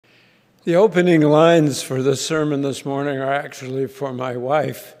The opening lines for the sermon this morning are actually for my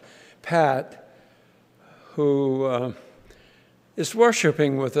wife, Pat, who is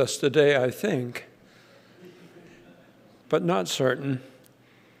worshiping with us today, I think, but not certain.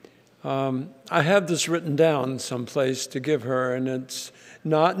 I have this written down someplace to give her, and it's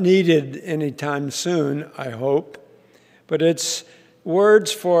not needed anytime soon, I hope, but it's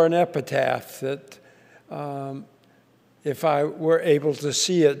words for an epitaph that if I were able to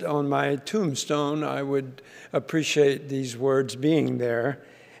see it on my tombstone, I would appreciate these words being there.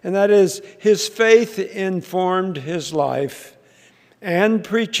 And that is, his faith informed his life and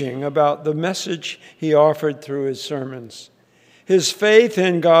preaching about the message he offered through his sermons. His faith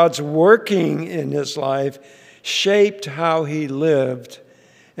in God's working in his life shaped how he lived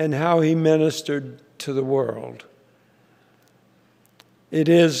and how he ministered to the world. It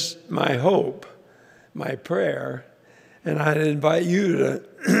is my hope, my prayer, and I'd invite you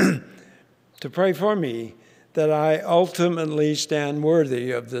to pray for me that I ultimately stand worthy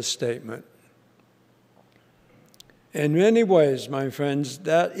of this statement. In many ways, my friends,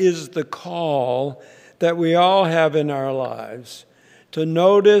 that is the call that we all have in our lives, to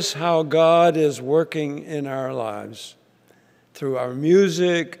notice how God is working in our lives through our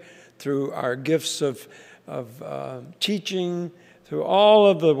music, through our gifts of teaching, through all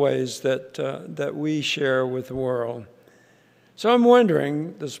of the ways that we share with the world. So I'm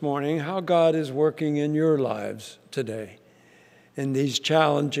wondering this morning how God is working in your lives today in these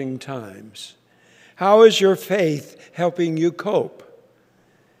challenging times. How is your faith helping you cope?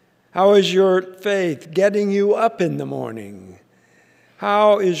 How is your faith getting you up in the morning?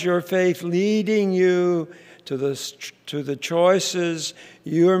 How is your faith leading you to the choices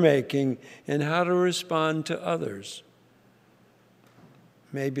you're making and how to respond to others?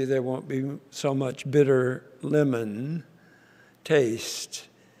 Maybe there won't be so much bitter lemon taste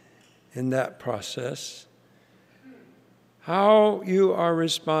in that process. How you are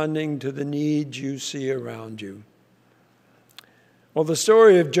responding to the needs you see around you. Well, the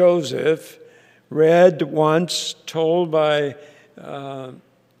story of Joseph, read once, told by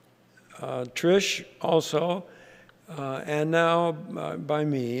Trish also, and now by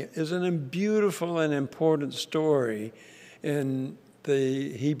me, is a beautiful and important story in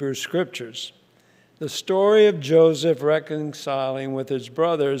the Hebrew Scriptures. The story of Joseph reconciling with his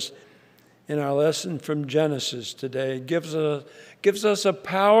brothers in our lesson from Genesis today gives us a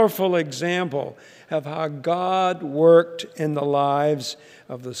powerful example of how God worked in the lives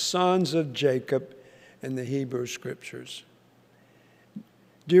of the sons of Jacob in the Hebrew Scriptures.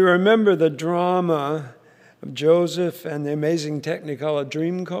 Do you remember the drama of Joseph and the amazing Technicolor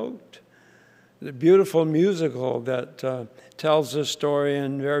Dreamcoat? The beautiful musical that tells the story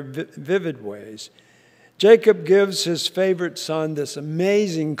in very vivid ways. Jacob gives his favorite son this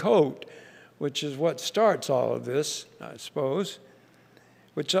amazing coat, which is what starts all of this, I suppose,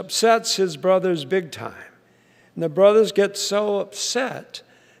 which upsets his brothers big time. And the brothers get so upset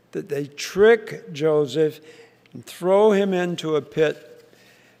that they trick Joseph and throw him into a pit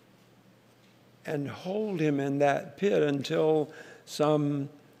and hold him in that pit until some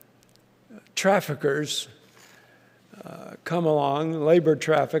traffickers come along, labor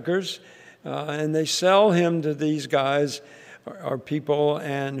traffickers, and they sell him to these guys or people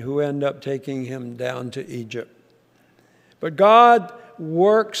and who end up taking him down to Egypt. But God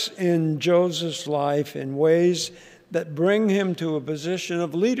works in Joseph's life in ways that bring him to a position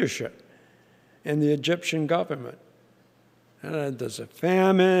of leadership in the Egyptian government. And there's a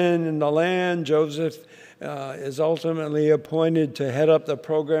famine in the land. Joseph is ultimately appointed to head up the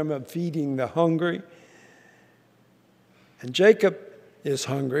program of feeding the hungry. And Jacob is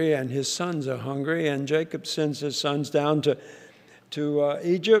hungry, and his sons are hungry, and Jacob sends his sons down to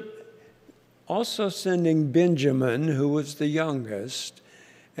Egypt, also sending Benjamin, who was the youngest,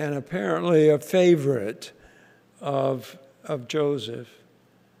 and apparently a favorite of Joseph.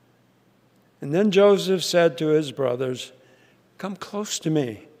 And then Joseph said to his brothers, "Come close to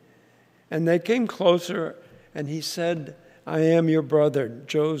me." And they came closer, and he said, "I am your brother,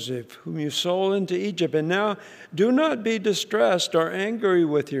 Joseph, whom you sold into Egypt. And now do not be distressed or angry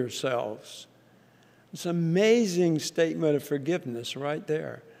with yourselves." It's an amazing statement of forgiveness right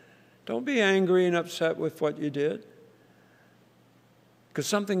there. Don't be angry and upset with what you did, because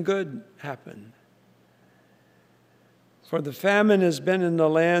something good happened. For the famine has been in the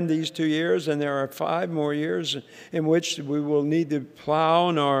land these 2 years, and there are 5 more years in which we will neither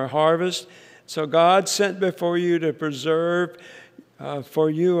plow nor harvest. So God sent before you to preserve for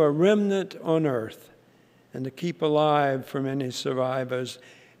you a remnant on earth and to keep alive from any survivors.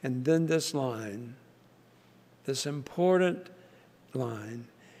 And then this line, this important line,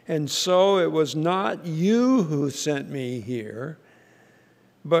 And so it was not you who sent me here,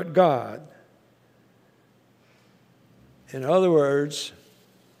 but God. In other words,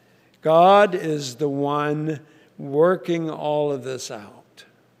 God is the one working all of this out.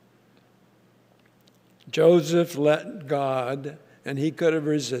 Joseph let God, and he could have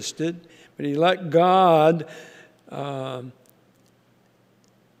resisted, but he let God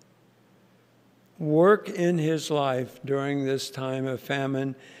work in his life during this time of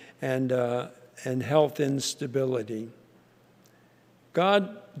famine and health instability.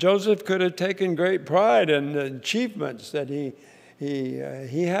 Joseph could have taken great pride in the achievements that he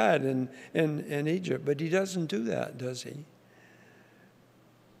had in Egypt, but he doesn't do that, does he?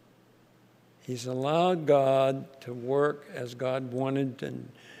 He's allowed God to work as God wanted him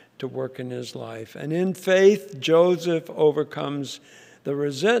to work in his life. And in faith, Joseph overcomes the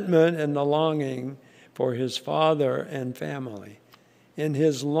resentment and the longing for his father and family. In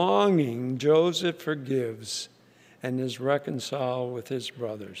his longing, Joseph forgives and is reconciled with his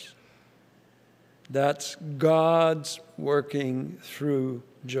brothers. That's God's working through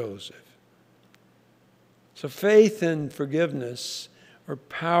Joseph. So faith and forgiveness are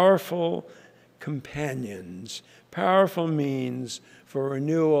powerful companions, powerful means for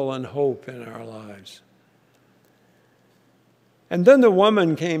renewal and hope in our lives. And then the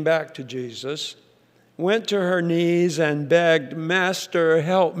woman came back to Jesus, went to her knees and begged, "Master,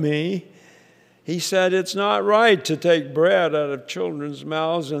 help me." He said, "It's not right to take bread out of children's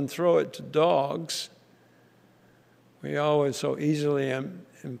mouths and throw it to dogs." We always so easily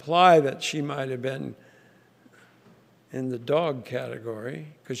imply that she might have been in the dog category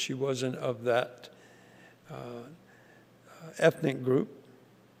because she wasn't of that ethnic group.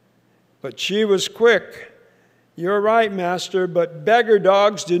 But she was quick. "You're right, Master, but beggar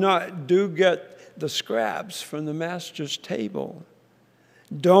dogs do get the scraps from the master's table.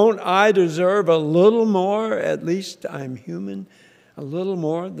 Don't I deserve a little more, at least I'm human, a little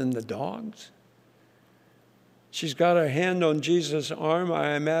more than the dogs?" She's got her hand on Jesus' arm,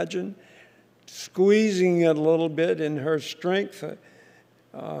 I imagine, squeezing it a little bit in her strength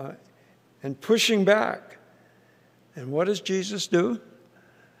and pushing back. And what does Jesus do?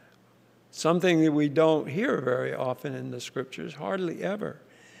 Something that we don't hear very often in the scriptures, hardly ever.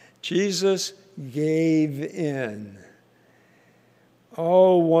 Jesus gave in.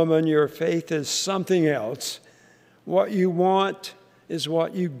 "Oh, woman, your faith is something else. What you want is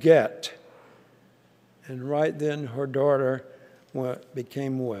what you get." And right then her daughter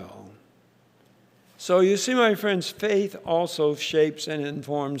became well. So you see, my friends, faith also shapes and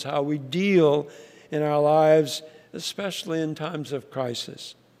informs how we deal in our lives, especially in times of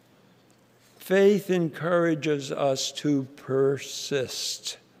crisis. Faith encourages us to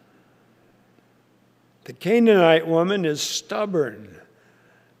persist. The Canaanite woman is stubborn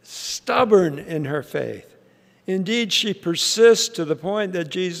in her faith. Indeed, she persists to the point that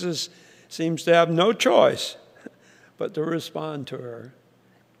Jesus seems to have no choice but to respond to her.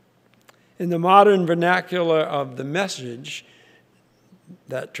 In the modern vernacular of the Message,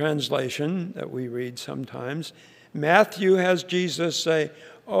 that translation that we read sometimes, Matthew has Jesus say,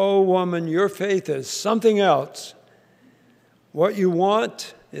 "Oh, woman, your faith is something else. What you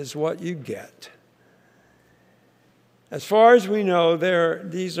want is what you get." As far as we know, there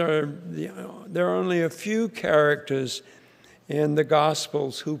are only a few characters in the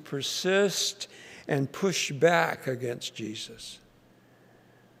Gospels who persist and push back against Jesus.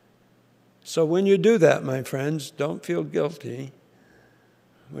 So when you do that, my friends, don't feel guilty.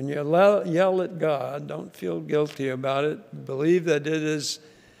 When you yell at God, don't feel guilty about it. Believe that it is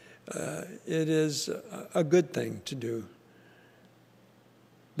a good thing to do.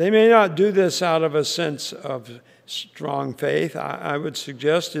 They may not do this out of a sense of strong faith. I would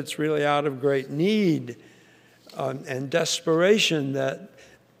suggest it's really out of great need and desperation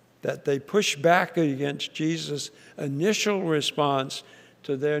that they push back against Jesus' initial response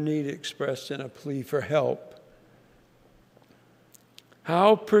to their need expressed in a plea for help.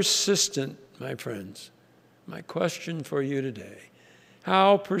 How persistent, my friends, my question for you today,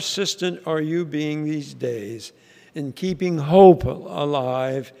 how persistent are you being these days in keeping hope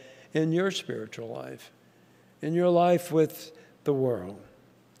alive in your spiritual life, in your life with the world?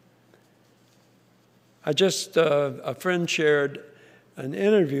 A friend shared an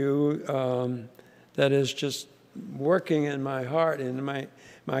interview that is just working in my heart and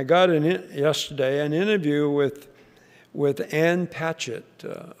my gut yesterday, an interview with Ann Patchett,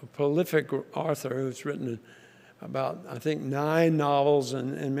 a prolific author who's written about, I think, 9 novels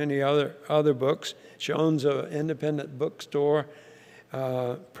and many other books. She owns an independent bookstore,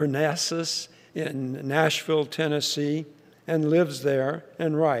 Parnassus, in Nashville, Tennessee. and lives there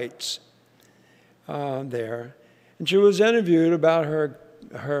and writes there. And she was interviewed about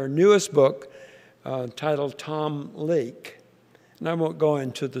her newest book titled Tom Lake. And I won't go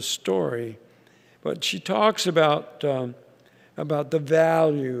into the story, but she talks about the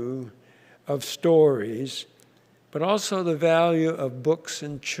value of stories, but also the value of books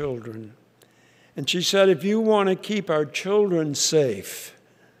and children. And she said, if you want to keep our children safe,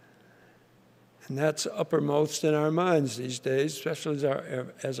 and that's uppermost in our minds these days, especially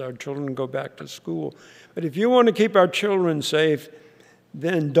as our children go back to school. But if you want to keep our children safe,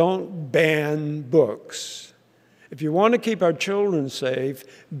 then don't ban books. If you want to keep our children safe,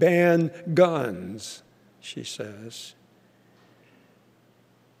 ban guns, she says.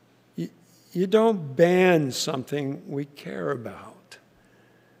 You don't ban something we care about.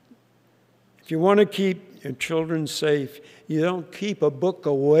 If you want to keep your children safe, you don't keep a book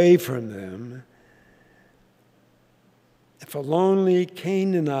away from them. If a lonely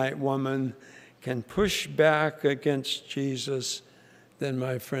Canaanite woman can push back against Jesus, then,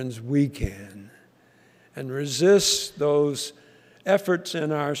 my friends, we can. And resist those efforts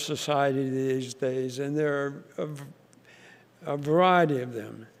in our society these days, and there are a variety of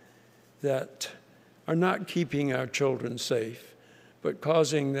them that are not keeping our children safe, but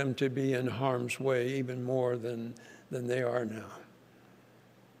causing them to be in harm's way even more than they are now.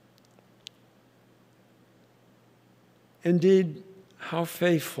 Indeed, how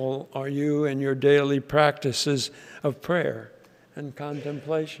faithful are you in your daily practices of prayer and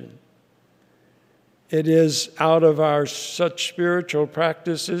contemplation? It is out of our such spiritual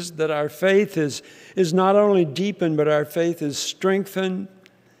practices that our faith is not only deepened, but our faith is strengthened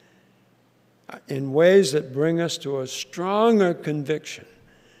in ways that bring us to a stronger conviction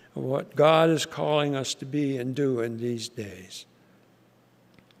of what God is calling us to be and do in these days.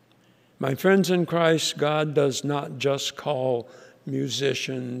 My friends in Christ, God does not just call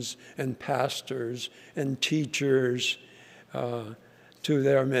musicians and pastors and teachers to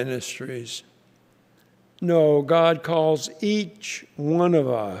their ministries. No, God calls each one of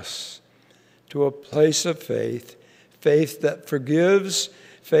us to a place of faith, faith that forgives,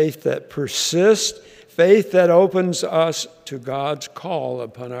 faith that persists, faith that opens us to God's call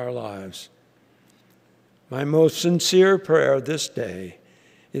upon our lives. My most sincere prayer this day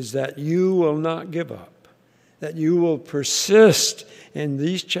is that you will not give up, that you will persist in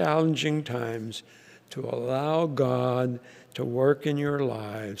these challenging times to allow God to work in your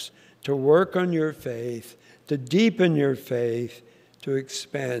lives, to work on your faith, to deepen your faith, to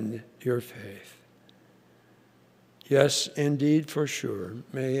expand your faith. Yes, indeed, for sure.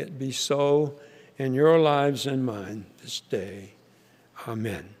 May it be so in your lives and mine this day.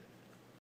 Amen.